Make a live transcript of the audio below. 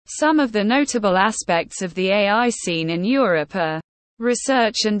Some of the notable aspects of the AI scene in Europe are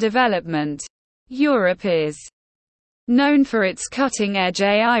research and development. Europe is known for its cutting-edge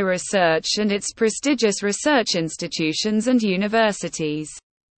AI research and its prestigious research institutions and universities,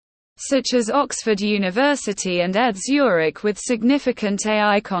 such as Oxford University and ETH Zurich, with significant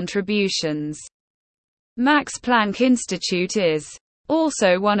AI contributions. Max Planck Institute is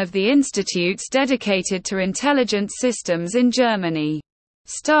also one of the institutes dedicated to intelligent systems in Germany.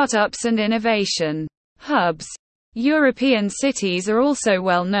 Startups and innovation hubs. European cities are also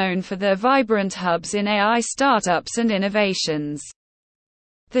well known for their vibrant hubs in AI startups and innovations.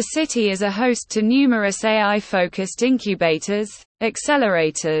 The city is a host to numerous AI-focused incubators,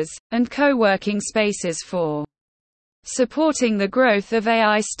 accelerators, and co-working spaces for supporting the growth of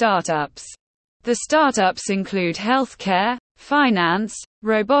AI startups. The startups include healthcare, finance,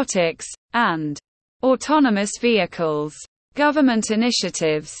 robotics, and autonomous vehicles. Government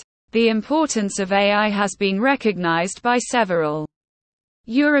initiatives. The importance of AI has been recognized by several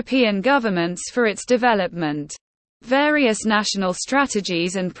European governments for its development. Various national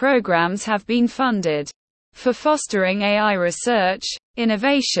strategies and programs have been funded for fostering AI research,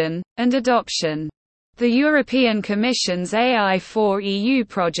 innovation, and adoption. The European Commission's AI for EU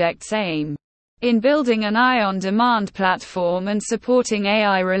projects aim in building an AI-on-demand platform and supporting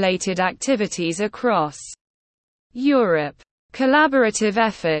AI-related activities across Europe. Collaborative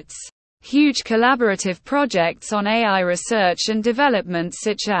efforts. Huge collaborative projects on AI research and development,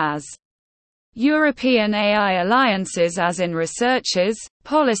 such as European AI alliances, as in researchers,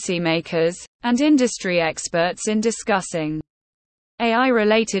 policymakers, and industry experts in discussing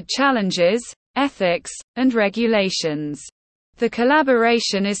AI-related challenges, ethics, and regulations. The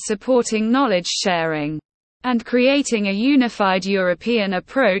collaboration is supporting knowledge sharing and creating a unified European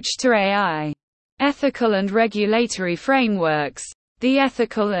approach to AI. Ethical and regulatory frameworks. The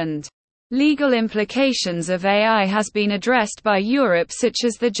ethical and legal implications of AI has been addressed by Europe, such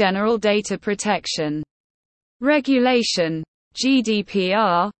as the General Data Protection Regulation,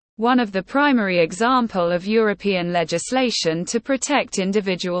 GDPR, one of the primary example of European legislation to protect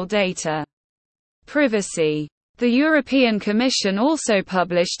individual data privacy. The European Commission also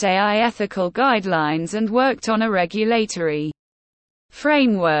published AI ethical guidelines and worked on a regulatory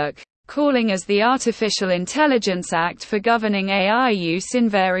framework, calling as the Artificial Intelligence Act, for governing AI use in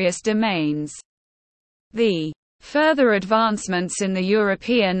various domains. The further advancements in the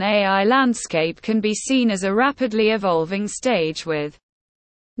European AI landscape can be seen as a rapidly evolving stage with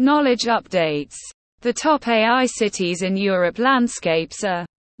knowledge updates. The top AI cities in Europe landscapes are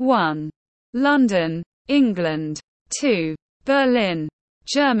 1. London, England. 2. Berlin,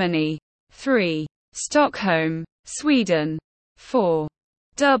 Germany. 3. Stockholm, Sweden. 4.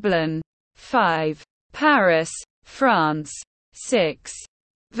 Dublin. 5. Paris, France. 6.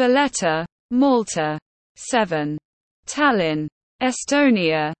 Valletta, Malta. 7. Tallinn,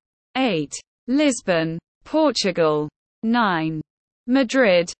 Estonia. 8. Lisbon, Portugal. 9.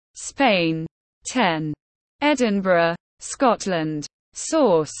 Madrid, Spain. 10. Edinburgh, Scotland.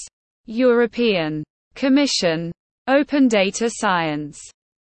 Source: European Commission. Open Data Science.